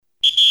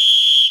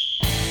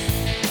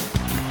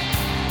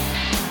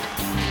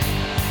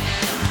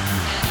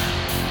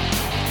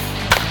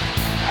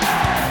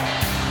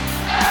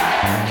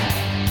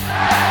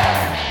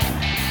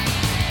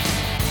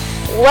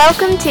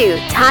Welcome to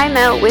Time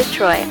Out with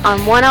Troy on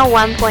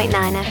 101.9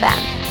 FM.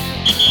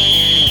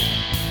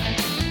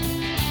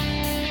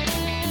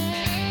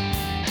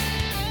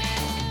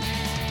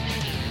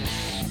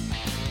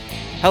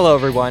 Hello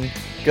everyone,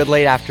 good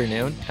late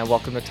afternoon, and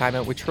welcome to Time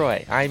Out with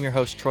Troy. I am your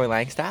host, Troy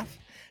Langstaff.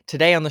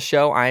 Today on the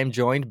show, I am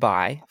joined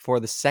by, for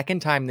the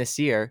second time this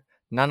year,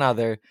 none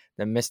other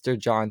than Mr.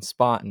 John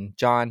Sponton.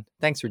 John,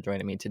 thanks for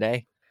joining me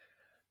today.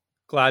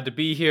 Glad to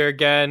be here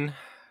again.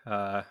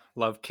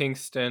 Love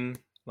Kingston,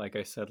 like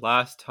I said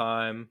last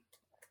time.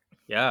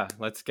 Yeah,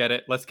 let's get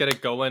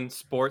it going.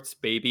 Sports,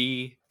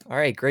 baby. All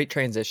right, great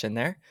transition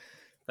there.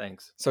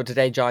 Thanks. So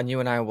today, John, you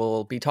and I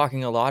will be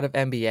talking a lot of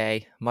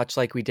NBA, much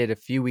like we did a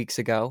few weeks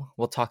ago.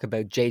 We'll talk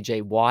about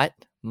J.J. Watt,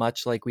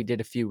 much like we did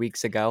a few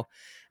weeks ago.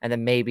 And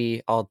then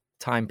maybe, all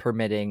time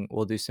permitting,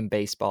 we'll do some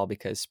baseball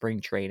because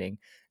spring training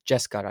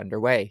just got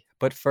underway.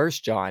 But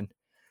first, John,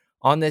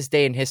 on this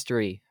day in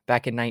history,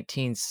 back in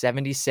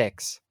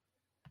 1976,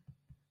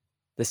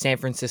 the San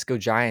Francisco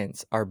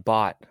Giants are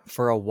bought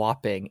for a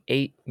whopping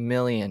 $8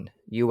 million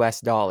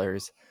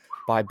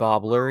by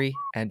Bob Lurie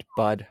and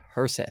Bud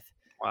Herseth.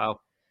 Wow.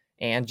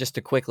 And just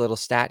a quick little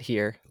stat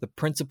here, the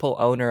principal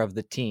owner of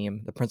the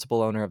team, the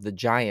principal owner of the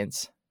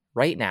Giants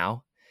right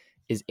now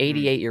is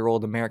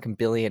 88-year-old American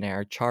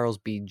billionaire Charles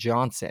B.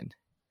 Johnson.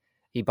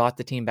 He bought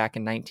the team back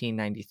in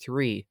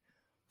 1993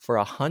 for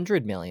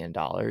 $100 million.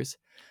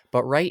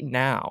 But right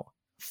now,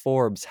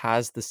 Forbes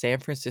has the San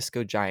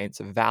Francisco Giants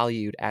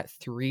valued at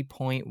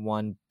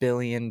 $3.1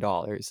 billion,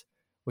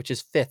 which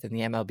is fifth in the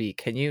MLB.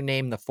 Can you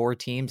name the four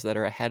teams that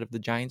are ahead of the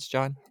Giants,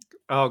 John?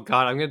 Oh,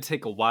 God, I'm going to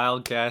take a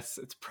wild guess.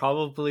 It's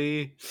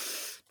probably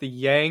the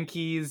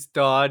Yankees,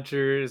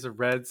 Dodgers,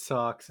 Red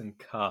Sox, and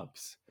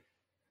Cubs.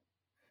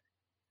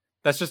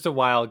 That's just a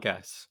wild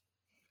guess.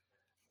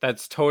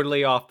 That's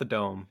totally off the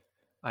dome.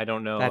 I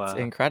don't know. That's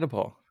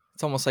incredible.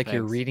 It's almost like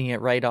You're reading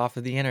it right off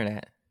of the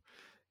internet.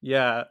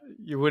 Yeah,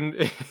 you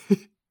wouldn't.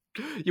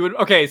 You would.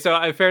 Okay, so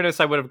in fairness,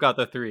 I would have got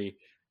the three.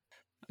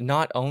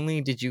 Not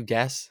only did you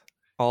guess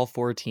all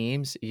four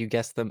teams, you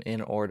guessed them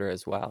in order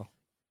as well.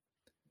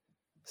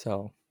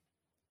 So,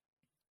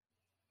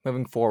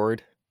 moving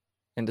forward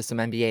into some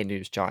NBA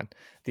news, John.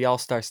 The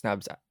All-Star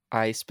snubs.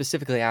 I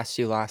specifically asked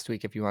you last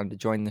week if you wanted to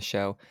join the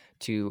show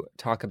to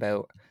talk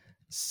about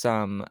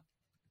some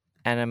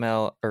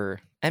NML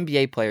or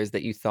NBA players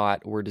that you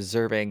thought were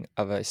deserving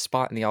of a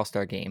spot in the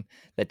All-Star game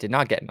that did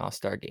not get an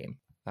All-Star game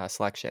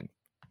selection.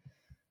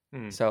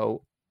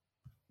 So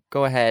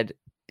go ahead.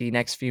 The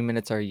next few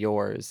minutes are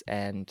yours,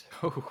 and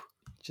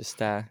just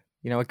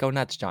go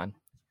nuts, John.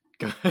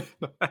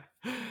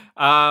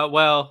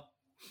 Well,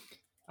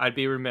 I'd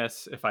be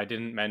remiss if I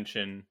didn't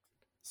mention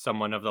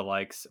someone of the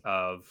likes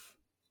of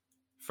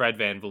Fred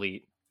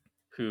VanVleet,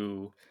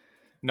 who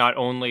not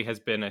only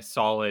has been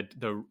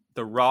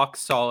the rock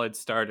solid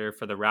starter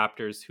for the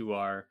Raptors, who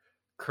are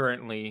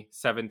currently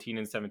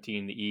 17-17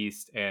 in the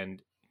East,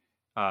 and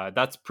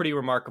that's pretty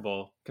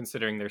remarkable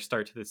considering their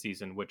start to the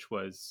season, which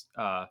was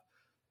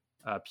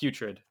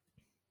putrid.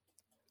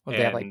 Well,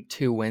 they have like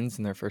 2 wins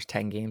in their first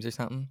 10 games or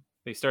something.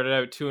 They started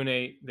out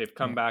 2-8. They've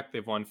come back.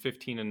 They've won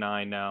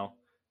 15-9 now.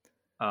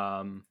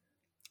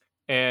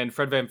 And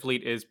Fred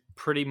VanVleet is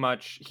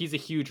he's a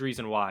huge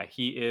reason why.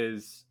 He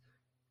is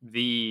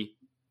the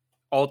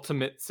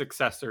ultimate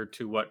successor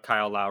to what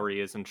Kyle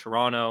Lowry is in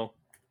Toronto.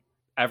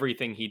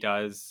 Everything he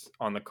does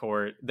on the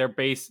court,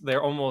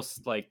 they're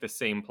almost like the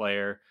same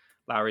player.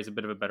 Lowry's a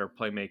bit of a better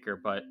playmaker,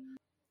 but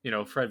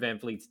Fred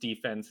VanVleet's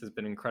defense has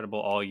been incredible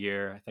all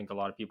year. I think a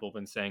lot of people have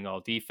been saying all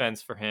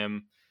defense for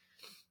him.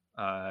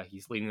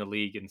 He's leading the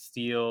league in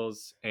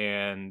steals,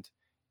 and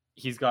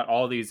he's got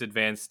all these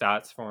advanced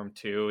stats for him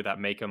too that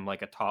make him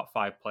like a top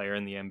 5 player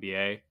in the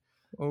NBA.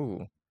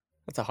 Oh,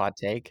 that's a hot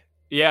take.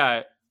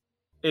 Yeah,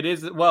 it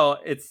is. Well,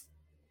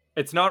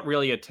 it's not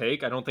really a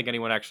take. I don't think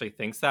anyone actually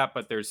thinks that,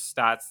 but there's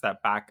stats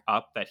that back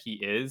up that he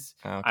is.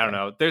 Okay. I don't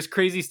know. There's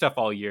crazy stuff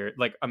all year,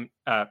 like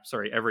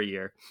every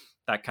year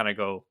that kind of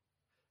go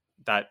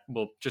that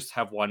will just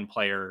have one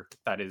player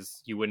that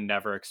is you would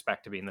never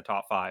expect to be in the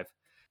top 5.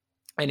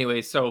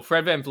 Anyway, so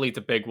Fred VanVleet's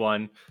a big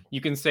one.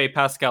 You can say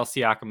Pascal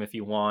Siakam if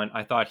you want.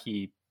 I thought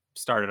he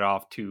started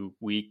off too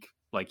weak.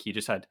 Like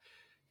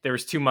there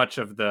was too much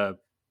of the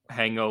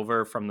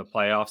hangover from the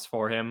playoffs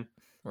for him.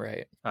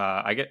 Right.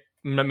 I get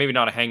maybe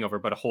not a hangover,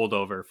 but a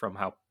holdover from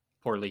how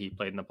poorly he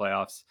played in the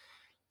playoffs.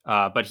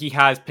 But he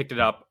has picked it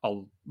up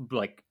a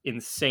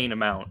insane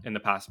amount in the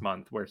past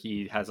month, where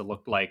he has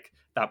looked like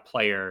that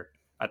player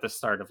at the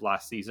start of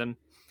last season.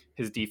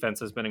 His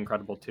defense has been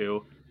incredible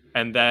too.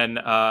 And then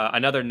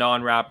another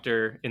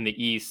non-Raptor in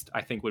the East,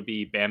 I think, would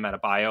be Bam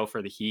Adebayo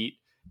for the Heat.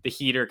 The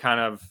Heat are kind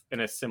of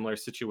in a similar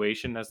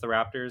situation as the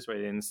Raptors, where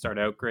they didn't start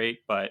out great,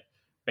 but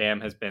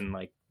Bam has been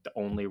like the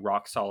only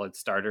rock-solid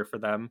starter for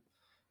them.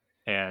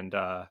 And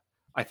I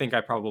think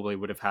I probably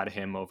would have had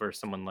him over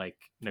someone like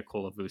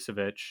Nikola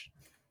Vucevic,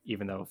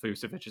 even though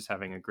Vucevic is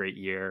having a great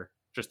year.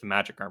 Just the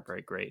Magic aren't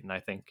very great, and I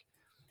think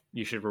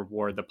you should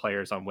reward the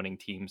players on winning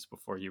teams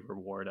before you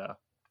reward a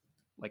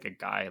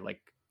guy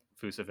like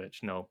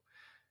Vucevic. No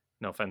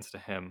No offense to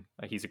him,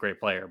 he's a great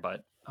player,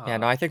 but Yeah,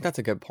 no, I think that's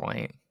a good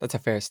point. That's a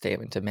fair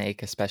statement to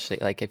make, especially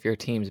like if your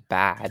team's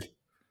bad,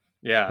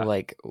 yeah,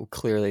 like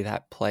clearly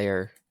that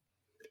player,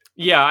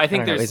 yeah. I I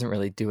think don't know, there's isn't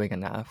really doing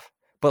enough.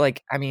 But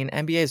like, I mean,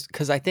 NBA is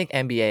because I think the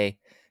NBA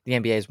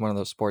is one of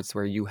those sports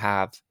where you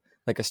have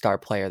like a star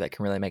player that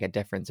can really make a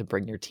difference and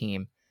bring your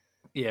team,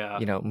 yeah,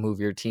 move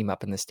your team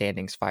up in the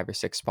standings 5 or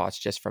 6 spots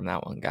just from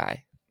that one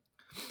guy.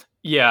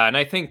 yeah, and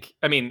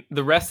I mean,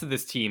 the rest of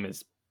this team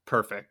is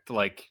perfect.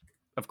 Like,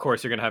 of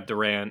course, you're gonna have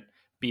Durant.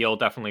 Beal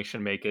definitely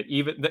should make it.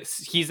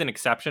 He's an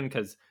exception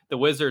because the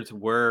Wizards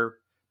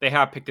they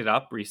have picked it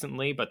up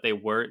recently, but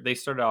they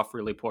started off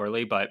really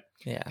poorly. But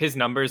Yeah. his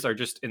numbers are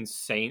just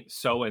insane,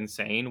 so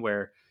insane.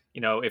 Where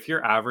if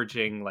you're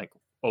averaging like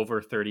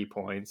over 30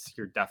 points,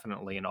 you're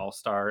definitely an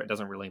all-star. It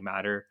doesn't really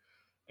matter,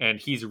 and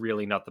he's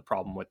really not the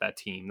problem with that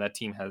team. That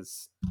team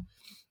has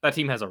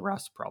a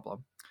rust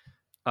problem.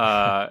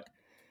 Uh,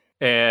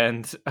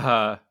 and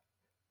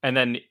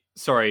then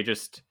sorry,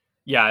 just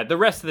yeah, the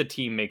rest of the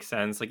team makes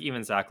sense. Like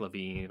even Zach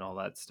LaVine and all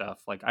that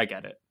stuff. Like I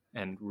get it.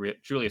 And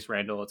Julius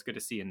Randle, it's good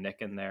to see a Nick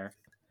in there.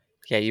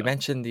 Yeah, you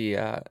mentioned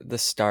the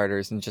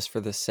starters, and just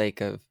for the sake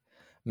of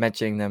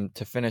mentioning them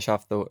to finish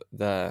off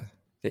the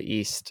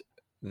East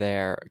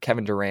there,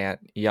 Kevin Durant,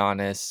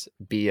 Giannis,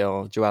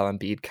 Beal, Joel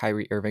Embiid,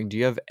 Kyrie Irving. Do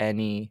you have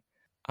any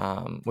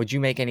would you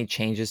make any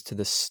changes to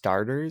the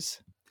starters?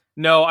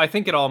 No, I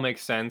think it all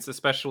makes sense,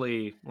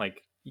 especially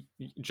like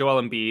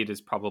Joel Embiid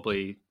is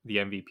probably the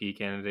MVP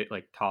candidate,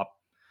 like top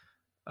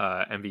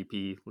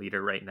MVP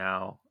leader right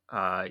now.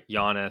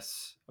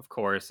 Giannis, of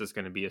course, is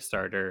going to be a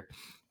starter.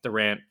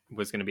 Durant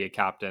was going to be a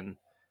captain,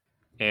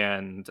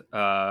 and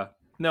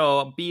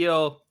no,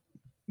 Beal,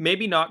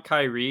 maybe not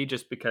Kyrie,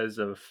 just because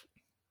of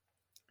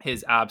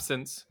his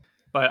absence.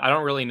 But I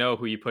don't really know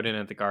who you put in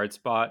at the guard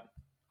spot,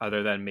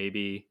 other than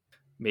maybe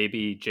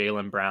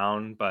Jaylen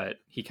Brown, but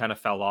he kind of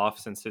fell off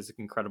since his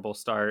incredible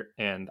start,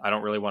 and I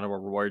don't really want to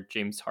reward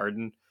James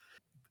Harden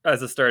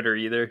as a starter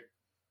either.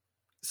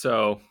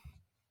 So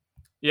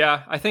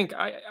yeah, I think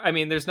I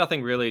mean there's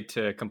nothing really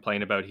to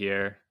complain about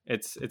here.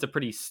 It's a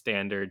pretty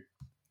standard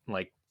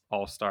like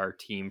all-star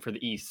team for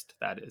the East,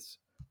 that is.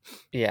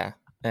 Yeah.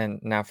 And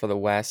now for the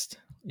West,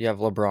 you have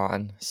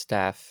LeBron,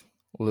 Steph,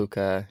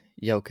 Luka,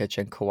 Jokic,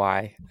 and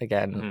Kawhi.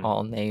 Again,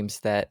 all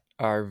names that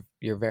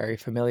you're very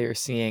familiar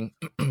seeing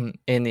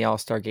in the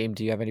All-Star game.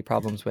 Do you have any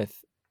problems with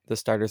the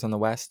starters on the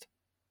West?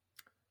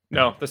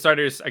 No, the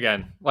starters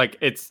again,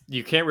 like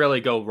you can't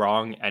really go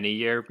wrong any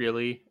year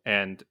really,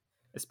 and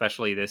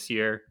especially this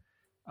year.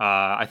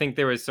 I think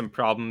there was some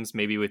problems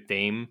maybe with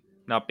Dame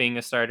not being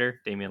a starter,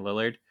 Damian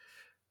Lillard.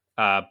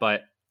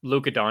 But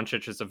Luka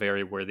Doncic is a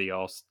very worthy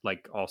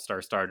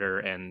all-star starter,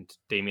 and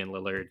Damian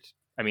Lillard.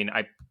 I mean,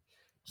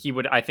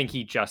 I think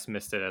he just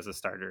missed it as a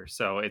starter,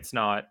 so it's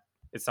not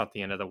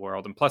the end of the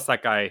world. And plus,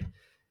 that guy,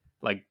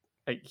 like,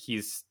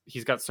 he's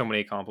got so many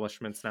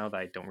accomplishments now that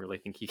I don't really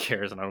think he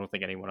cares, and I don't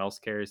think anyone else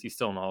cares. He's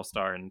still an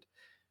all-star and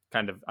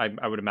kind of,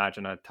 I would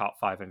imagine, a top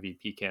 5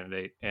 MVP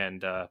candidate.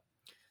 And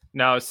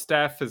now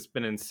Steph has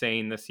been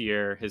insane this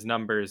year. His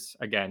numbers,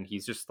 again,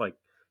 he's just like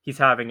he's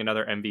having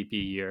another MVP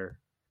year.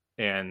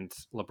 And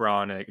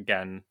LeBron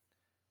again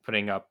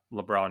putting up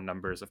LeBron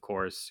numbers, of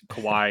course.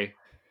 Kawhi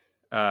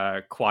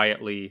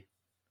quietly.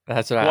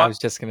 That's what I was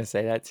just gonna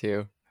say that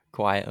too.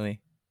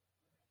 Quietly.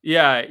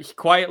 Yeah,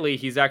 quietly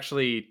he's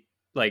actually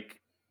like,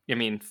 I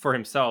mean, for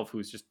himself,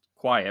 who's just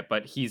quiet,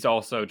 but he's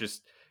also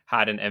just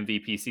had an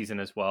MVP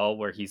season as well,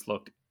 where he's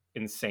looked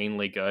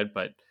insanely good,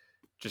 but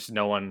just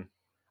no one.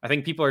 I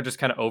think people are just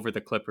kind of over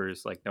the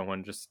Clippers. Like no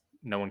one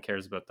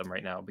cares about them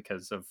right now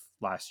because of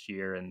last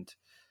year, and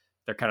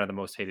they're kind of the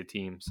most hated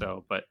team.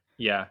 So, but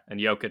yeah, and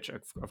Jokic,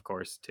 of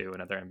course, too,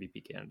 another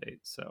MVP candidate.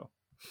 So,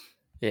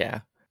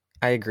 yeah,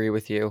 I agree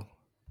with you.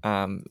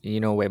 You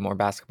know way more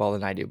basketball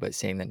than I do, but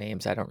seeing the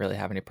names, I don't really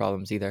have any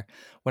problems either.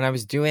 When I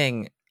was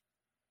doing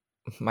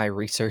my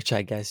research,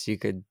 I guess you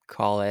could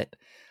call it,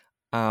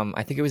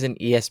 I think it was an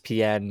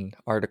ESPN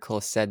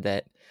article said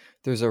that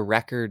there's a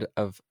record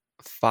of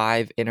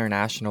 5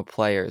 international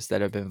players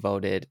that have been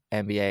voted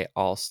NBA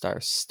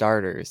All-Star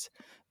starters,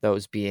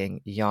 those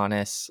being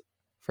Giannis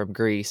from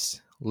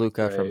Greece,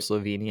 Luka from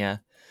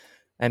Slovenia,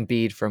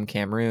 Embiid from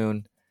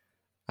Cameroon,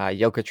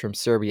 Jokic from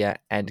Serbia,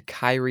 and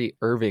Kyrie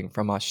Irving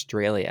from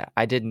Australia.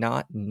 I did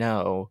not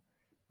know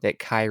that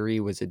Kyrie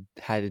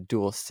had a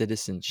dual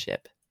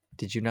citizenship.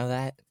 Did you know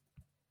that?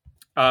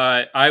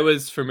 I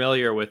was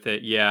familiar with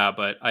it, yeah,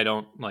 but I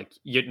don't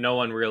no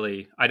one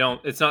really. I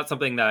don't. It's not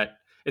something that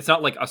it's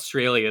not like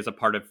Australia is a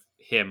part of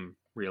him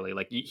really.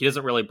 Like he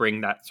doesn't really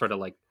bring that sort of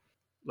like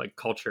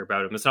culture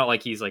about him. It's not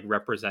like he's like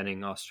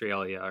representing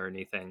Australia or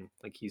anything.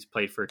 Like he's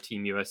played for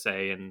Team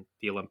USA and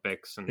the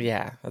Olympics. And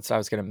yeah, that's what I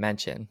was going to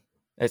mention.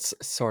 It's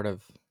sort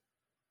of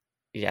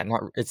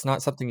it's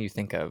not something you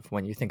think of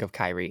when you think of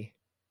Kyrie.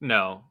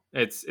 No,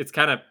 it's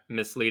kind of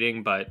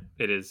misleading, but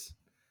it is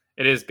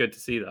good to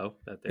see though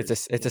that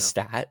it's a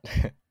stat.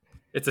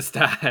 It's a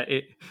stat.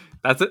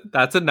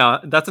 That's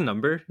a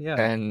number. Yeah.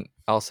 And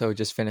also,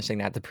 just finishing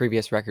that, the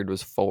previous record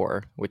was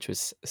 4, which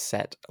was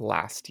set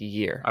last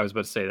year. I was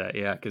about to say that,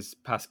 yeah, because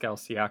Pascal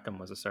Siakam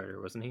was a starter,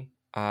 wasn't he?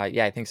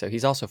 Yeah, I think so.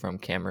 He's also from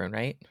Cameroon,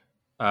 right?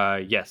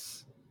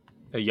 Yes.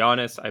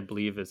 Giannis, I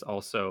believe, is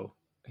also,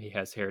 he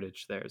has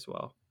heritage there as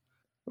well.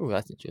 Ooh,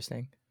 that's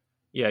interesting.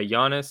 Yeah,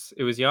 Giannis.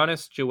 It was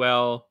Giannis,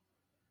 Joel,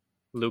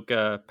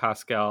 Luka,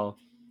 Pascal,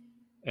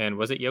 and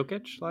was it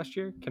Jokic last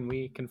year? Can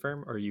we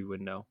confirm, or you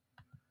would know?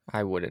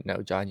 I wouldn't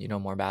know, John. You know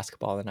more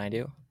basketball than I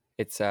do.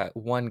 It's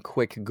one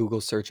quick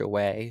Google search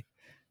away.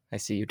 I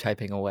see you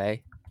typing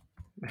away.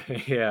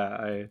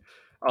 Yeah,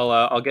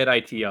 I'll get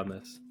IT on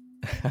this.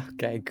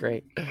 Okay,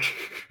 great.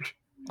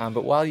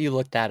 But while you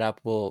look that up,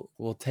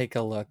 we'll take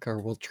a look, or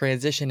we'll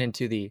transition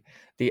into the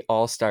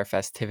All-Star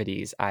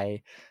festivities.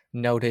 I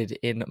noted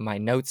in my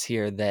notes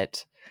here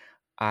that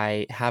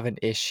I have an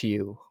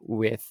issue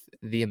with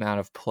the amount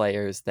of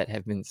players that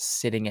have been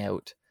sitting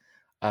out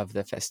of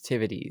the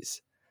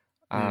festivities.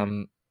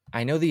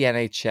 I know the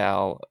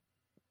NHL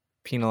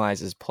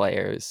penalizes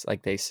players,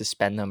 like they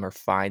suspend them or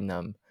fine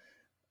them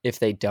if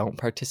they don't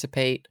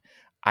participate.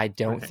 I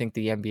don't think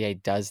the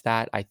NBA does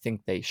that. I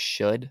think they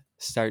should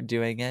start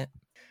doing it.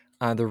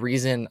 The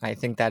reason I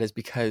think that is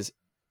because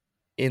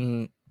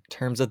in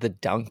terms of the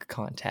dunk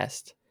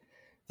contest,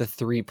 the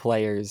 3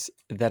 players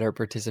that are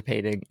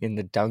participating in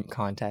the dunk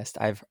contest,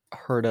 I've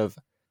heard of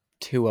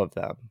 2 of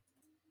them.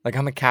 Like,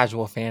 I'm a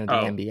casual fan of the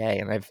NBA,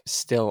 and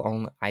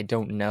I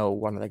don't know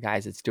one of the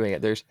guys that's doing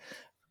it. There's,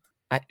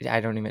 I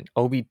don't even,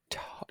 Obi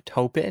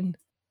Toppin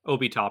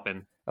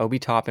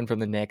from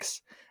the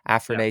Knicks,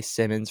 Afrene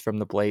Simmons from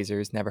the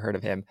Blazers, never heard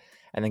of him,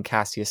 and then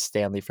Cassius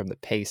Stanley from the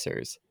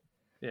Pacers.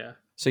 Yeah.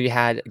 So you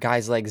had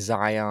guys like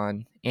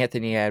Zion,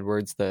 Anthony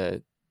Edwards,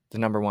 the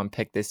number 1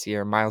 pick this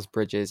year, Miles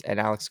Bridges,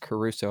 and Alex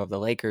Caruso of the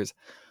Lakers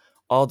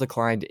all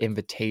declined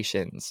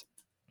invitations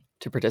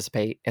to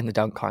participate in the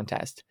dunk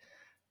contest.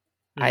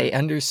 I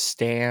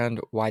understand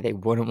why they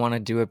wouldn't want to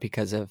do it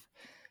because of,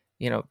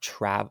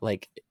 travel.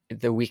 Like,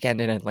 the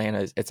weekend in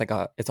Atlanta, it's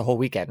a whole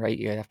weekend, right?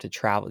 You have to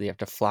travel, you have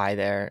to fly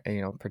there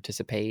and,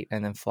 participate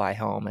and then fly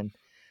home. And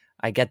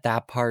I get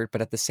that part,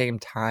 but at the same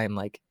time,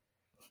 like,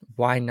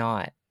 why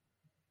not?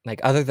 Like,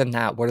 other than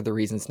that, what are the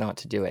reasons not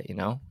to do it,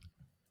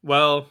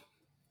 Well,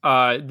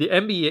 the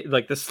NBA,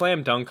 like the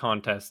slam dunk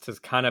contest has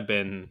kind of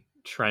been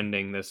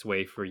trending this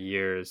way for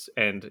years.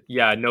 And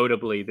yeah,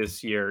 notably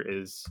this year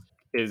is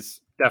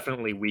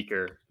definitely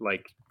weaker.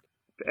 Like,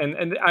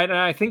 and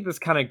I think this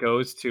kind of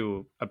goes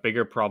to a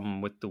bigger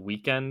problem with the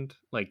weekend.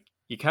 Like,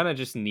 you kind of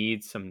just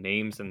need some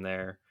names in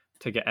there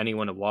to get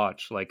anyone to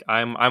watch. Like,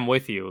 I'm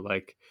with you.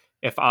 Like,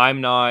 if I'm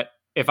not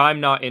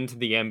into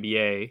the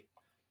NBA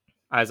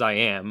as I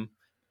am,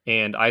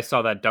 and I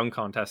saw that dunk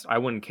contest, I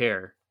wouldn't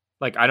care.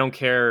 Like, I don't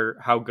care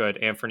how good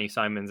Anthony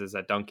Simons is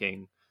at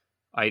dunking.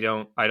 I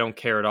don't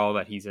care at all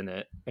that he's in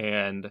it.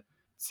 And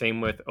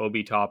same with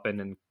Obi Toppin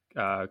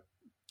and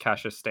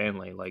Cassius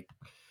Stanley. Like,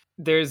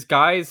 there's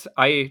guys,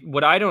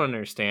 what I don't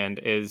understand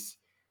is,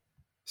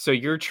 so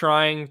you're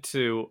trying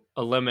to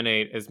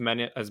eliminate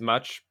as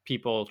much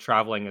people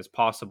traveling as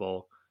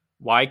possible.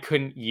 Why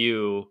couldn't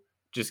you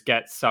just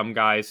get some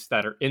guys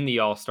that are in the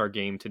All-Star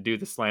game to do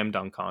the slam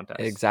dunk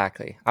contest?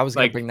 Exactly. I was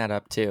going to bring that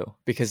up too,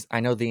 because I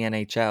know the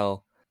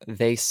NHL,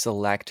 they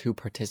select who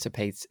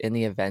participates in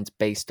the event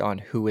based on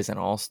who is an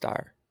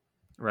All-Star.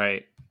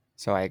 Right.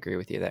 So I agree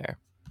with you there.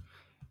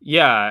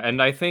 Yeah,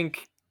 and I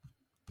think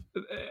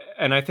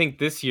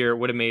this year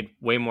would have made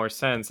way more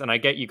sense. And I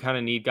get you kind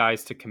of need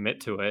guys to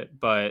commit to it,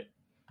 but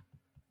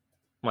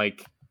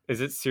like, is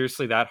it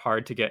seriously that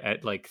hard to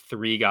get like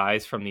 3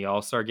 guys from the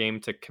All-Star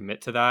game to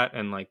commit to that?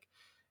 And like,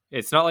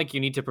 it's not like you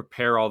need to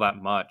prepare all that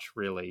much,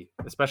 really,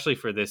 especially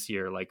for this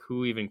year. Like,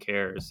 who even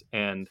cares?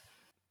 And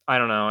I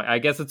don't know. I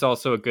guess it's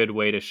also a good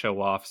way to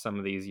show off some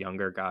of these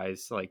younger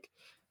guys like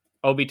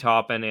Obi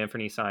Toppin,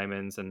 Anthony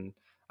Simons, and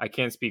I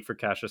can't speak for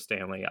Cassius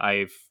Stanley.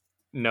 I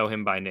know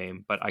him by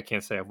name, but I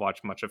can't say I've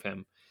watched much of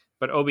him.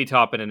 But Obi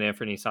Toppin and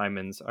Anthony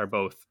Simons are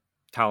both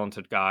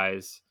talented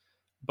guys,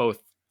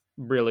 both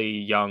really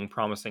young,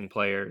 promising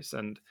players.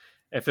 And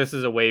if this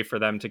is a way for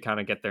them to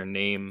kind of get their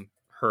name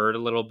heard a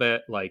little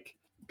bit, like,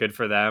 good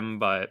for them.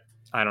 But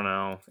I don't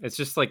know. It's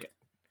just like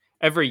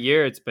every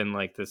year it's been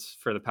like this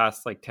for the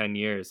past like 10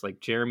 years.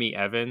 Like, Jeremy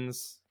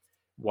Evans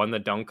won the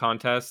dunk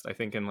contest, I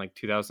think in like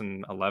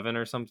 2011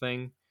 or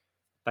something.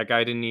 That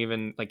guy didn't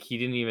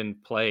even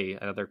play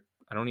another.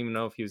 I don't even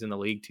know if he was in the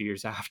league 2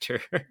 years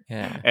after.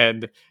 Yeah.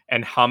 And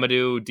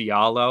Hamidou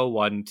Diallo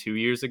won 2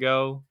 years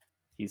ago.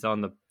 He's on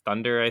the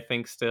Thunder, I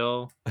think,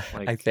 still.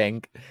 Like, I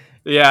think.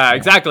 Yeah,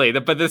 exactly.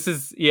 But this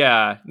is,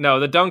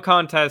 the dunk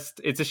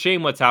contest, it's a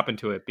shame what's happened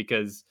to it,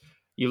 because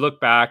you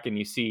look back and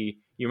you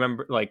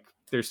remember, like,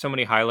 there's so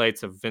many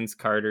highlights of Vince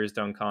Carter's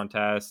dunk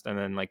contest, and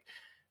then like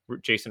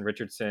Jason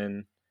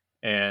Richardson,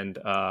 and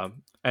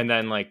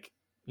then like,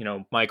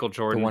 Michael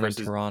Jordan, the one versus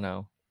in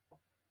Toronto.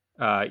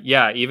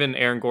 Even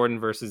Aaron Gordon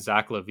versus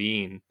Zach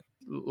LaVine,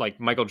 like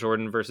Michael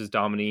Jordan versus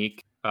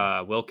Dominique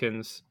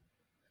Wilkins.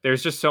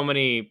 there's just so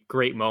many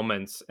great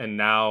moments, and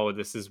now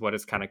this is what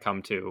it's kind of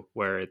come to,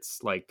 where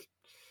it's like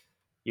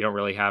you don't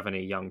really have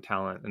any young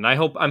talent. And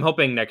I'm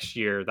hoping next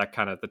year that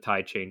kind of the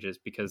tide changes,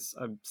 because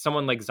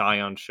someone like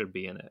Zion should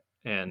be in it.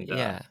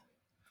 Yeah.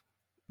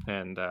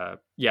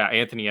 Yeah,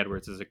 Anthony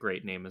Edwards is a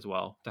great name as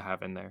well to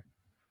have in there.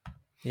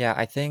 Yeah,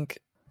 I think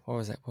I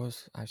was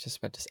just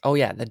about to say? Oh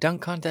yeah, the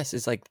dunk contest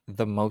is like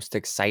the most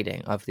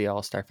exciting of the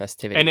All-Star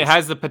festivities. And it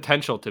has the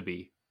potential to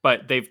be,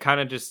 but it's kind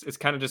of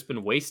just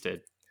been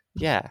wasted.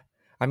 Yeah.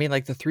 I mean,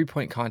 like the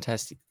 3-point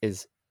contest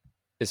is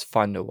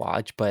fun to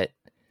watch, but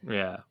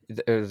yeah,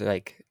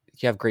 like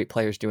you have great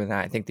players doing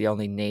that. I think the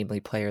only namely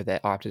player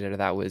that opted out of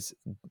that was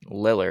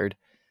Lillard.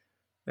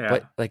 Yeah.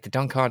 But like the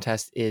dunk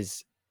contest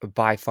is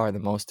by far the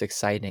most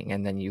exciting,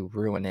 and then you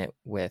ruin it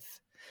with.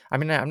 I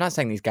mean, I'm not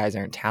saying these guys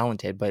aren't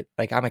talented, but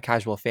like I'm a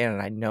casual fan,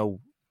 and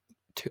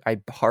I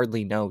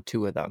hardly know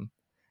two of them,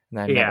 and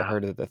I've never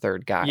heard of the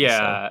third guy.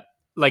 Yeah, so.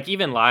 Like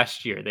even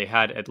last year, they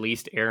had at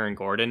least Aaron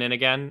Gordon in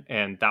again,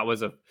 and that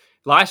was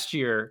last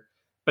year.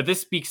 But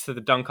this speaks to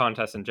the dunk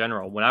contest in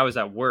general. When I was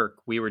at work,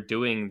 we were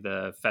doing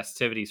the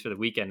festivities for the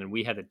weekend, and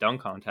we had the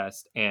dunk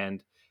contest,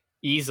 and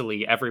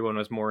easily everyone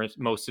was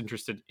most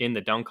interested in the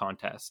dunk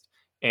contest.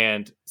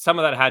 And some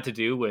of that had to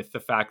do with the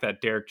fact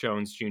that Derek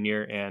Jones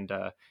Jr. and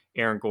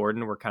Aaron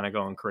Gordon were kind of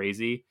going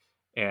crazy,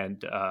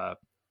 and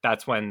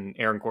that's when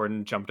Aaron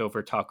Gordon jumped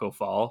over Taco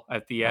Fall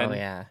at the end. Oh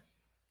yeah.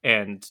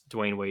 And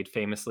Dwayne Wade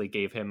famously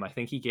gave him, I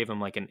think he gave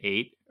him like an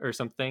 8 or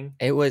something.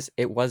 It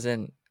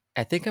wasn't,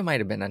 I think it might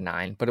have been a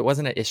 9, but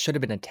it should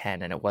have been a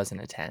 10, and it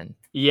wasn't a 10.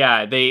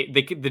 Yeah,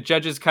 the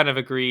judges kind of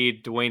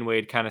agreed. Dwayne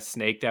Wade kind of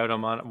snaked out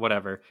him on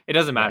whatever. It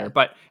doesn't matter. Yeah.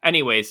 But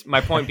anyways, my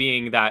point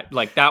being that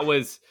like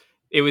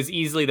it was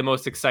easily the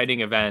most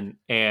exciting event.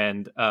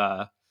 And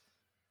I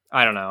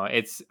don't know.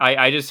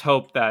 I just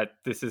hope that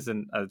this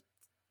isn't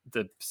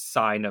the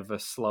sign of a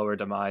slower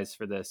demise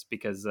for this,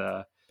 because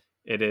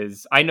it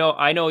is. I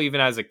know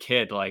even as a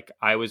kid, like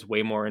I was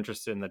way more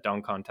interested in the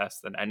dunk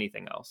contest than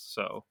anything else.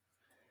 So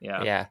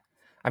yeah. Yeah.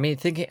 I mean,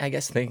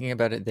 thinking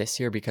about it this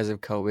year, because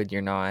of COVID,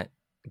 you're not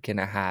going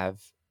to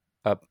have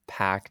a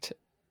packed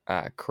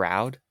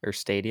crowd or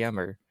stadium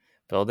or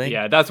building.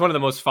 Yeah, that's one of the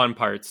most fun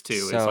parts too.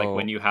 Is like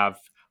when you have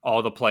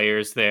all the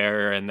players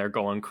there and they're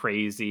going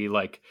crazy,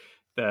 like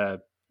the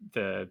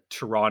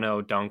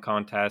Toronto dunk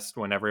contest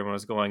when everyone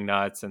was going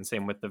nuts, and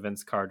same with the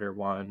Vince Carter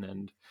one.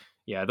 And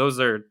yeah, those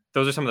are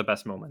some of the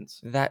best moments.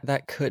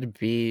 That could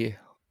be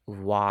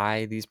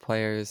why these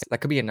players, that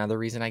could be another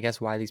reason, I guess,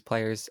 why these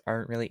players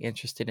aren't really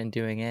interested in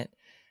doing it.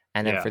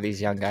 And then for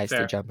these young guys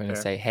to jump in and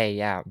say, hey,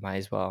 yeah, might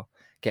as well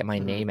get my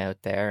name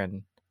out there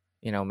and,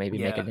 maybe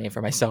make a name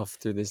for myself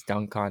through this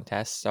dunk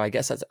contest. So I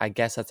guess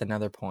that's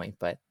another point,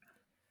 but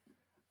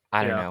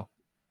I don't know.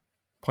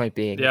 Point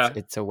being,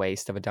 it's a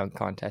waste of a dunk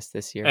contest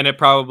this year. And it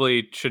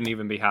probably shouldn't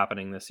even be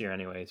happening this year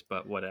anyways,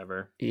 but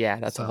whatever. Yeah,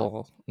 that's a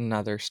whole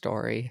another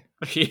story.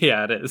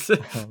 Yeah, it is.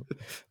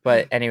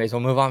 But anyways,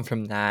 we'll move on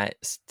from that.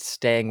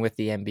 Staying with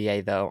the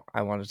NBA, though,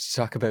 I wanted to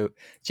talk about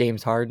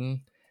James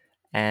Harden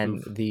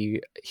and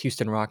the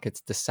Houston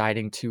Rockets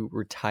deciding to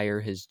retire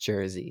his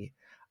jersey.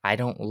 I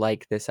don't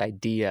like this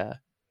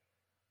idea.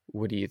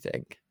 What do you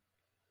think?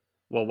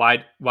 Well,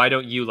 why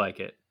don't you like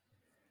it?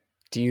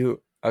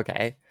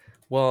 Okay.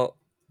 Well,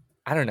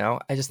 I don't know.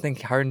 I just think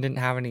Harden didn't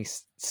have any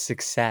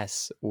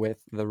success with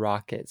the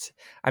Rockets.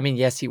 I mean,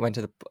 yes, he went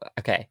to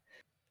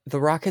the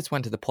Rockets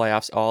went to the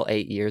playoffs all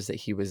 8 years that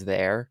he was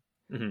there.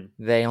 Mm-hmm.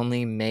 They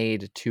only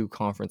made 2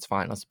 conference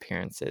finals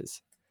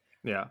appearances.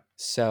 Yeah.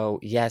 So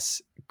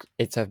yes,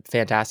 it's a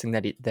fantastic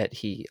that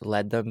he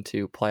led them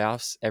to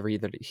playoffs every year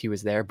that he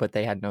was there, but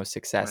they had no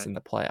success in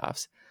the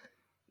playoffs.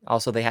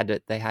 Also, they had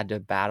to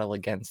battle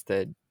against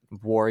the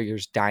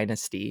Warriors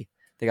dynasty.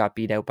 They got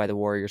beat out by the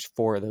Warriors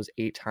 4 of those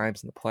 8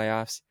 times in the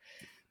playoffs.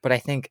 But I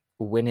think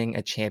winning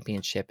a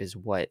championship is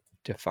what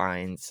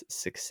defines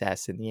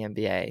success in the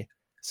NBA.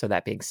 So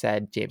that being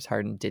said, James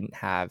Harden didn't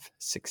have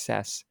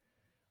success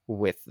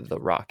with the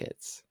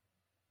Rockets.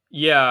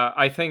 Yeah,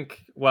 I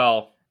think,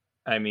 well,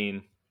 I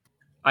mean,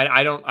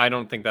 I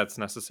don't think that's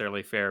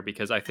necessarily fair,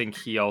 because I think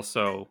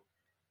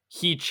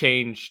he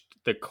changed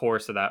the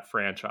course of that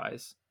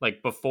franchise.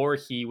 Like before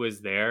he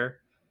was there,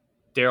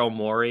 Daryl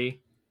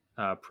Morey,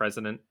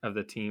 president of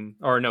the team,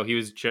 or no, he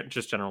was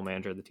just general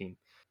manager of the team.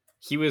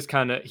 He was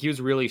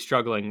really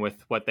struggling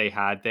with what they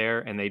had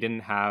there, and they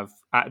didn't have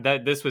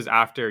that. This was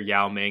after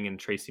Yao Ming and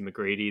Tracy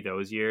McGrady,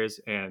 those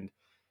years, and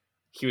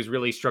he was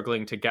really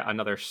struggling to get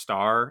another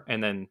star.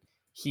 And then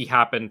he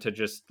happened to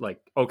just like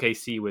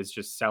OKC was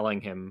just selling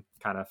him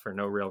kind of for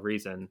no real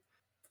reason,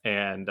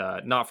 and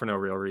not for no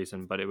real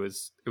reason, but it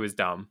was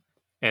dumb.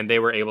 And they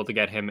were able to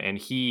get him, and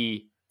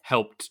he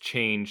helped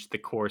change the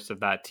course of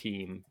that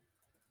team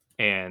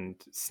and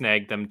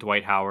snagged them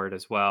Dwight Howard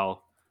as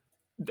well.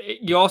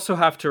 You also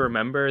have to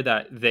remember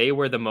that they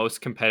were the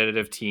most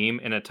competitive team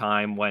in a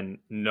time when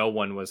no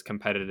one was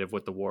competitive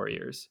with the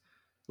Warriors.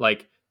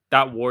 Like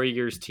that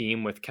Warriors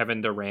team with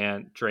Kevin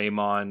Durant,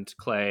 Draymond,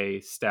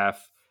 Clay,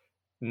 Steph,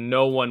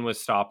 no one was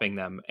stopping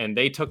them. And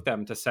they took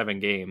them to 7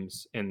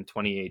 games in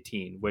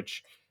 2018,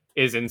 which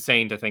is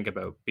insane to think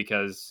about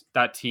because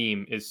that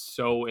team is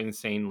so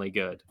insanely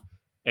good.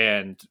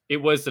 And it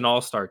was an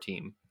all-star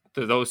team.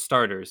 Those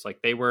starters,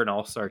 like they were an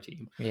all-star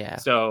team. Yeah.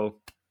 So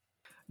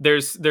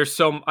there's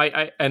so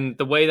I and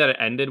the way that it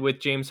ended with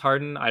James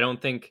Harden, I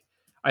think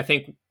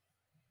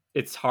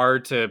it's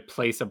hard to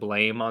place a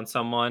blame on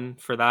someone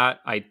for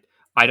that.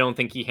 I don't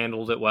think he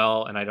handled it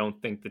well, and I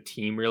don't think the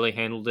team really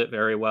handled it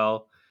very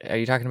well. Are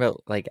you talking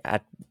about like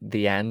at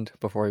the end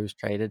before he was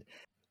traded?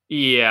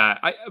 Yeah,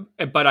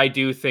 but I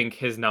do think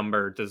his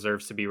number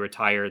deserves to be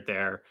retired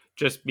there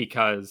just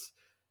because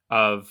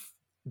of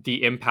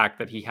the impact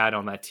that he had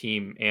on that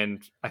team,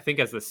 and I think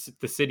as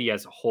the city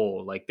as a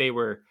whole, like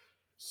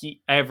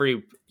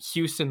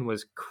Houston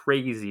was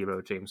crazy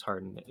about James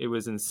Harden. It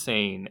was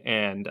insane,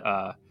 and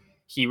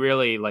he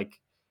really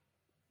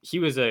he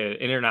was an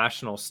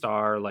international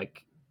star.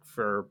 Like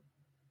for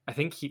I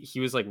think he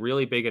was like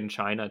really big in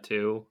China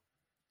too.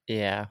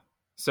 Yeah.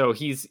 So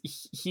he's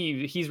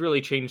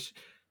really changed.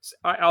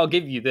 I'll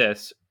give you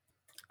this.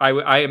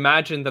 I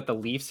imagine that the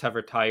Leafs have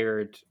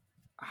retired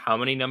how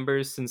many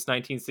numbers since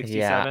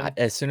 1967?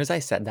 As soon as I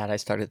said that, I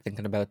started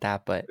thinking about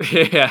that, but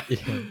Yeah.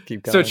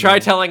 keep So going. try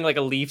telling like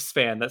a Leafs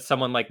fan that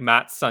someone like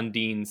Matt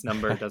Sundin's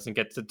number doesn't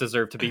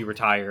deserve to be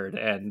retired,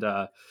 and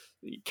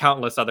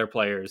countless other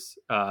players.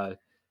 I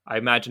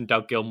imagine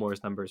Doug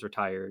Gilmour's number is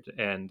retired,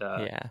 and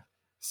Yeah.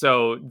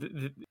 so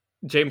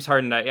James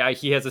Harden,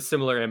 he has a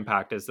similar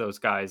impact as those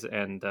guys,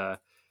 and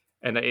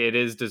it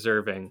is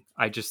deserving.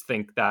 I just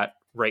think that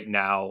right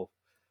now,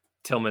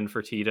 Tillman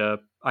Fertitta,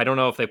 I don't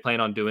know if they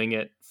plan on doing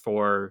it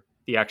for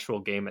the actual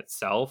game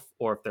itself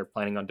or if they're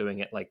planning on doing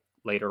it like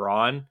later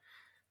on.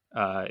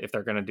 If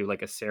they're going to do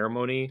like a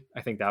ceremony,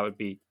 I think that would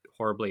be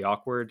horribly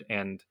awkward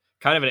and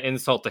kind of an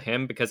insult to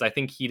him because I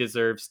think he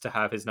deserves to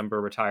have his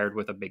number retired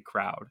with a big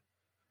crowd.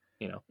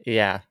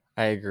 Yeah,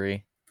 I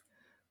agree.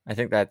 I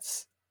think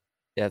that's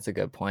a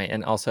good point.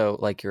 And also,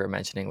 like you were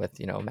mentioning with,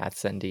 Matt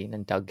Sundin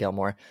and Doug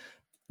Gilmour,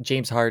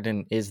 James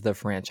Harden is the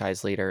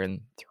franchise leader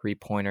in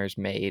 3-pointers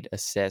made,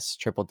 assists,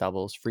 triple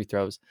doubles, free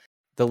throws.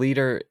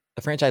 The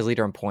franchise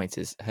leader in points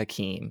is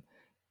Hakeem.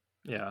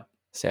 Yeah.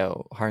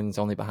 So Harden's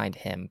only behind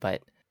him,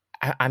 but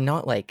I'm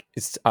not like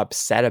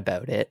upset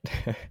about it.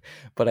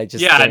 But I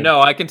just no,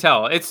 I can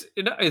tell. It's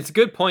a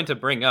good point to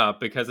bring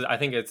up because I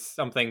think it's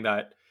something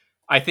that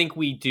I think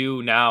we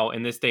do now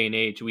in this day and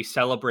age. We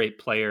celebrate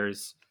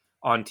players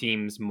on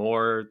teams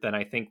more than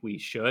I think we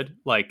should.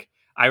 Like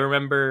I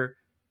remember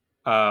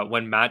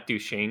when Matt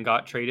Duchene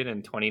got traded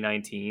in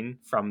 2019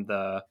 from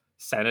the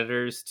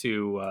Senators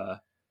to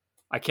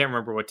I can't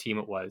remember what team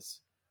it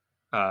was.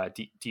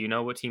 Do you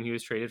know what team he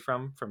was traded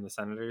from the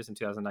Senators in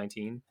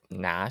 2019?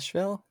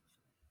 Nashville?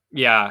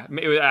 Yeah,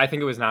 I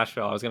think it was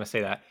Nashville. I was going to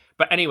say that.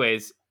 But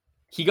anyways,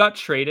 he got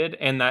traded,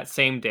 and that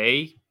same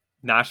day,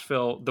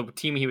 Nashville, the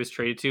team he was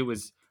traded to,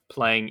 was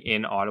playing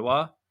in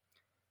Ottawa.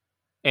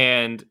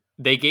 And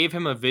they gave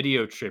him a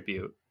video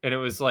tribute. And it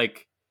was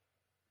like,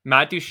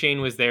 Matt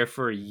Duchene was there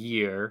for a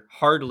year,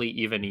 hardly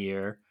even a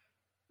year.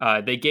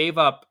 They gave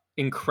up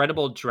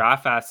incredible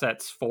draft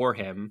assets for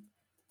him.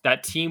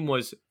 That team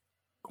was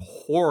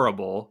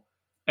horrible,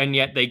 and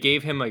yet they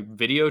gave him a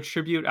video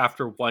tribute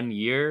after 1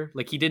 year.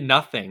 Like he did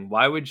nothing.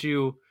 Why did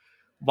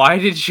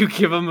you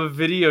give him a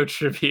video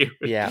tribute?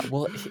 Yeah,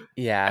 well,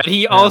 yeah. And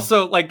he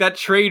also like that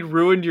trade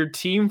ruined your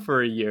team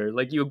for a year.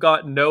 Like you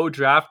got no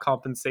draft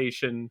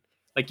compensation.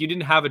 Like you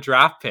didn't have a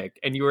draft pick,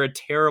 and you were a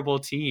terrible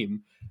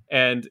team.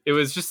 And it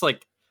was just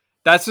like,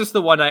 that's just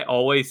the one I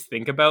always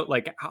think about.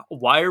 Like,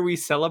 why are we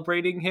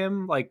celebrating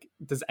him? Like,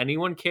 does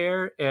anyone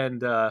care?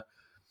 And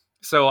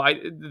so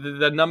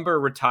the number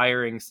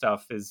retiring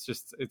stuff is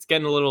just, it's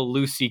getting a little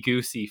loosey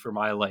goosey for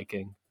my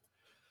liking.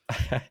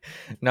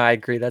 No, I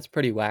agree. That's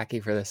pretty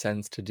wacky for the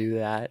Sens to do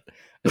that.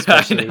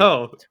 I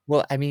know.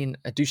 Well, I mean,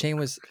 Duchene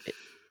was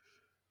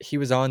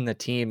on the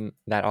team,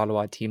 that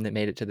Ottawa team that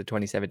made it to the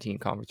 2017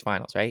 conference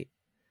finals, right?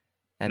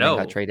 And then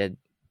got traded.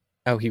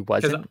 Oh, he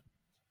wasn't?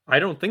 I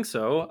don't think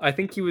so. I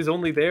think he was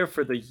only there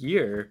for the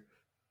year.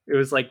 It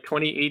was like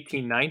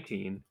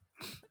 2018-19.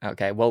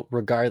 Okay, well,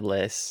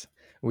 regardless,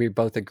 we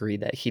both agree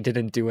that he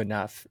didn't do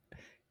enough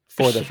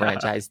for the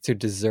franchise to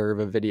deserve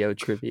a video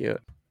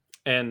tribute.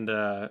 And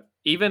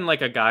even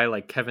like a guy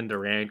like Kevin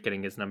Durant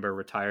getting his number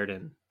retired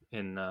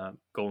in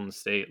Golden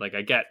State, like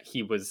I get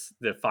he was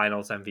the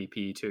Finals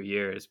MVP 2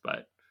 years,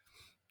 but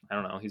I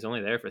don't know. He's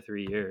only there for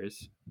 3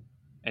 years.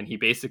 And he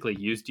basically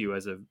used you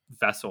as a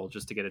vessel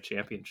just to get a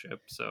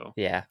championship. So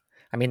yeah,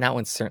 I mean that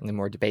one's certainly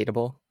more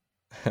debatable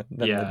than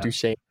the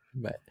Duchene.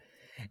 But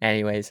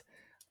anyways,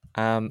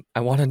 I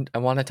want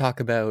to talk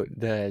about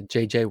the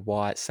JJ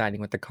Watt signing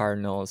with the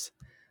Cardinals.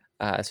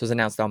 This was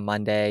announced on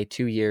Monday.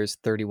 2 years,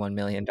 $31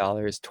 million,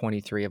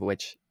 23 of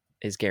which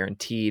is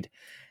guaranteed.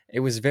 It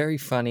was very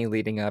funny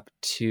leading up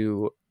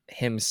to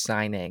him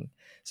signing.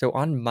 So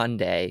on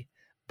Monday,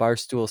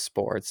 Barstool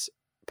Sports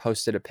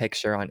posted a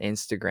picture on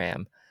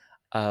Instagram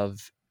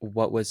of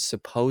what was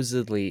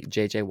supposedly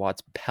JJ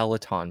Watt's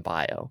Peloton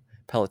bio.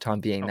 Peloton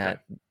being the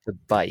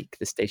bike,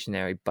 the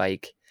stationary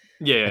bike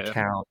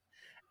account.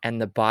 And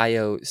the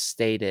bio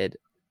stated,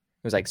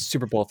 was like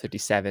Super Bowl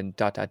 57, ...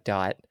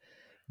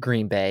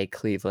 Green Bay,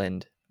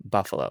 Cleveland,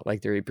 Buffalo,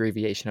 like the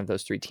abbreviation of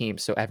those 3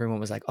 teams. So everyone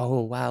was like,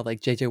 oh, wow,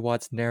 like JJ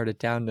Watt's narrowed it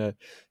down to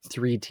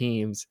 3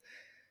 teams.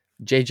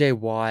 JJ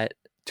Watt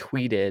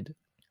tweeted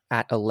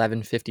at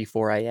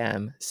 11:54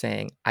 a.m.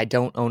 saying, I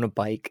don't own a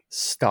bike,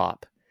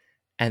 stop.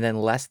 And then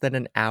less than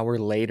an hour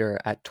later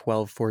at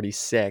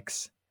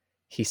 12:46,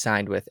 he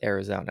signed with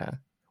Arizona.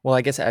 Well,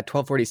 I guess at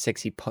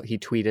 12:46, he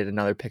tweeted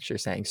another picture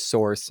saying,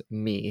 source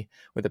me,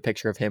 with a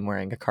picture of him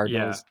wearing a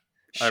Cardinals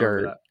I remember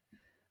shirt. that.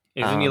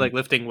 Isn't he like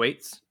lifting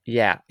weights?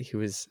 Yeah, he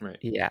was. Right.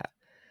 Yeah.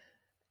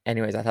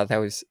 Anyways, I thought that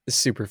was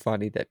super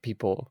funny that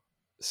people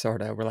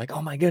sort of were like,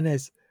 oh my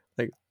goodness,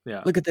 like,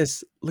 look at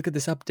this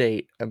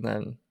update. And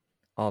then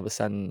all of a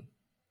sudden,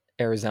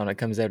 Arizona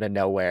comes out of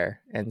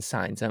nowhere and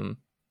signs him.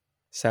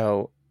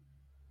 So,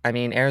 I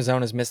mean,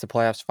 Arizona's missed the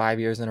playoffs 5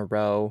 years in a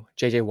row.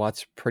 JJ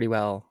Watt's pretty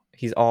well.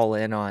 He's all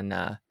in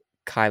on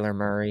Kyler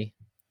Murray.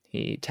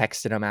 He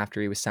texted him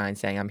after he was signed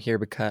saying, I'm here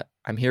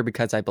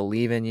because I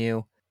believe in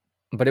you.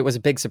 But it was a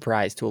big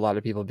surprise to a lot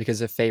of people because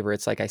the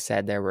favorites, like I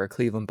said, there were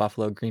Cleveland,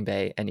 Buffalo, Green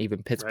Bay, and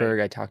even Pittsburgh.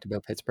 Right. I talked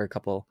about Pittsburgh a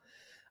couple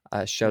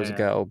shows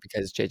ago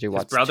because JJ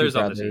Watt's brothers 2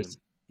 brothers. On the team.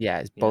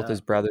 Yeah, both his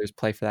brothers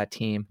play for that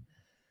team.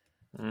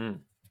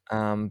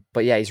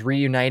 But yeah, he's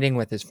reuniting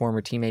with his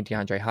former teammate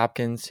DeAndre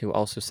Hopkins, who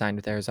also signed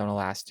with Arizona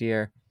last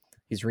year.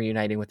 He's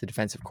reuniting with the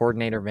defensive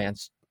coordinator,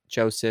 Vance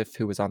Joseph,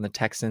 who was on the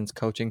Texans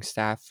coaching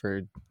staff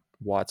for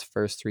Watt's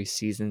first 3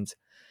 seasons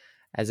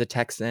as a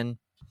Texan.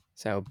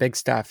 So big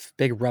stuff,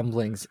 big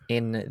rumblings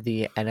in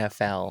the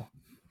NFL.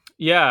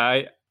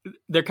 Yeah,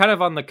 they're kind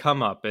of on the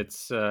come up.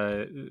 It's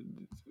at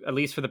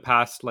least for the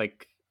past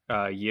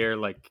year,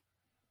 like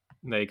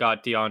they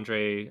got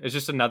DeAndre. It's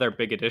just another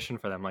big addition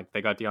for them. Like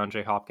they got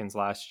DeAndre Hopkins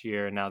last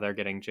year, and now they're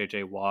getting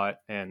JJ Watt.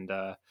 And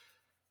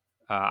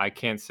I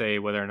can't say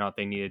whether or not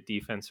they needed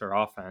defense or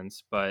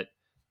offense, but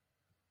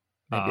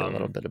maybe a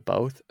little bit of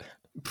both.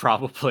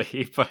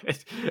 Probably,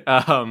 but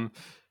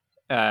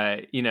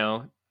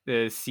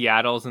the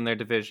Seattle's in their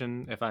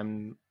division, if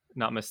I'm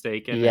not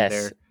mistaken.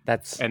 Yes,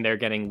 and they're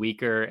getting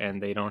weaker,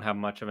 and they don't have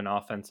much of an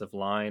offensive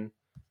line.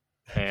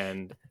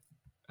 And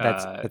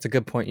that's a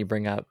good point you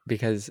bring up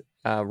because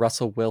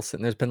Russell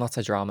Wilson. There's been lots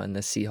of drama in the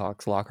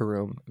Seahawks locker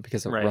room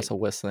because of Russell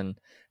Wilson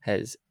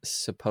has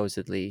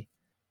supposedly,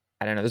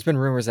 I don't know. There's been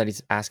rumors that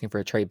he's asking for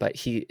a trade, but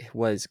he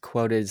was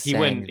quoted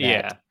saying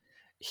that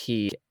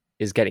he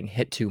is getting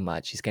hit too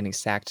much. He's getting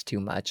sacked too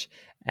much.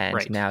 And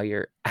now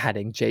you're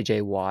adding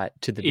JJ Watt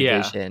to the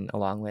division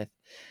along with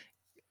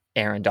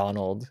Aaron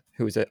Donald,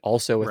 who is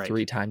also a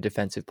 3-time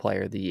defensive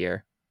player of the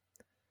year.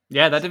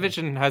 Yeah, that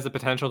division has the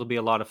potential to be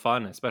a lot of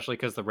fun, especially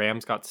because the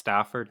Rams got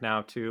Stafford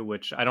now too,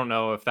 which I don't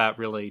know if that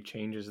really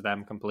changes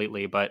them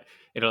completely, but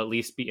it'll at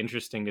least be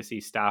interesting to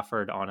see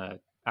Stafford on an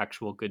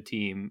actual good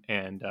team.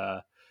 And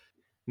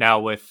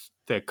now with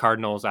the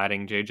Cardinals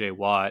adding JJ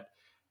Watt,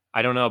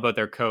 I don't know about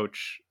their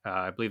coach.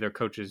 I believe their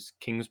coach is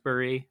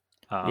Kingsbury.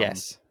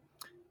 Yes.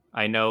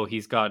 I know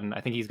he's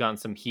gotten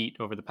some heat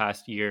over the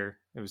past year.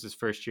 It was his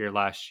first year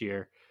last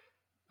year.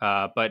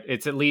 But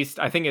it's at least,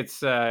 I think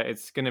it's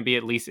going to be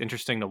at least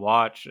interesting to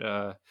watch,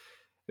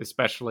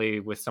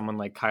 especially with someone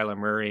like Kyler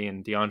Murray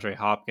and DeAndre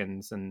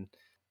Hopkins. And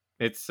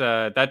it's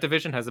that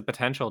division has the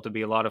potential to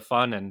be a lot of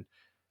fun. And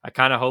I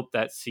kind of hope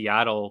that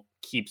Seattle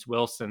keeps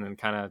Wilson and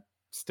kind of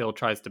still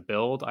tries to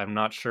build. I'm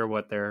not sure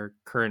what their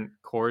current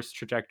course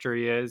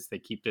trajectory is. They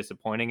keep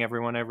disappointing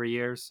everyone every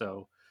year.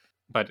 So,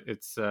 but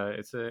it's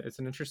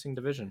an interesting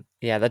division.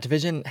 Yeah, that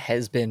division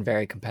has been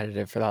very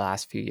competitive for the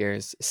last few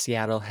years.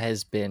 Seattle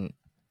has been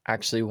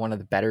actually one of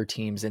the better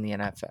teams in the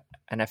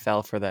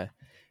NFL for the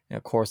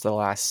course of the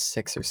last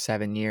 6 or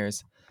 7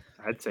 years.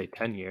 I'd say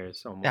 10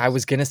 years almost. I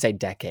was gonna say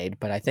decade,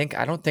 but I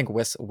don't think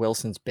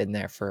Wilson's been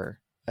there for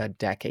a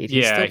decade.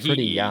 He's still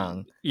pretty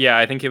young. Yeah,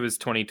 I think it was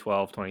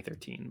 2012,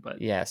 2013.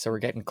 But yeah, so we're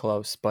getting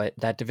close. But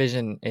that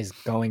division is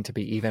going to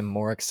be even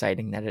more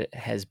exciting than it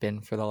has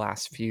been for the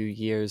last few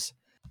years.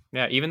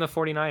 Yeah, even the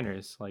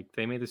 49ers, like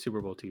they made the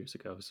Super Bowl 2 years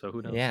ago, so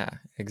who knows? Yeah,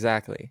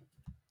 exactly.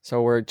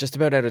 So we're just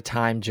about out of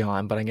time,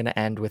 John, but I'm going to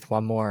end with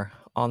one more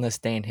on this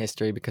day in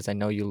history because I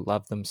know you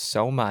love them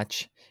so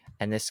much,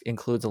 and this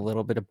includes a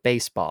little bit of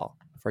baseball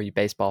for you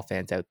baseball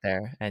fans out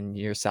there and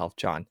yourself,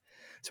 John.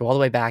 So all the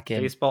way back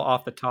in... Baseball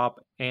off the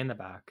top and the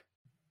back.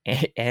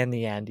 And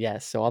the end,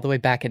 yes. So all the way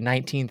back in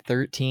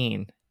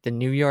 1913... the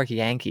New York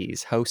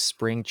Yankees host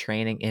spring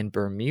training in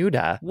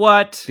Bermuda.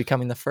 What?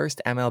 Becoming the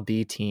first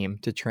MLB team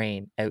to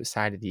train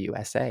outside of the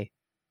USA.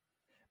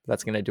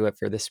 That's going to do it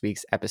for this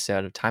week's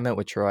episode of Time Out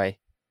with Troy.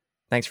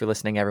 Thanks for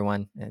listening,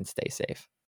 everyone, and stay safe.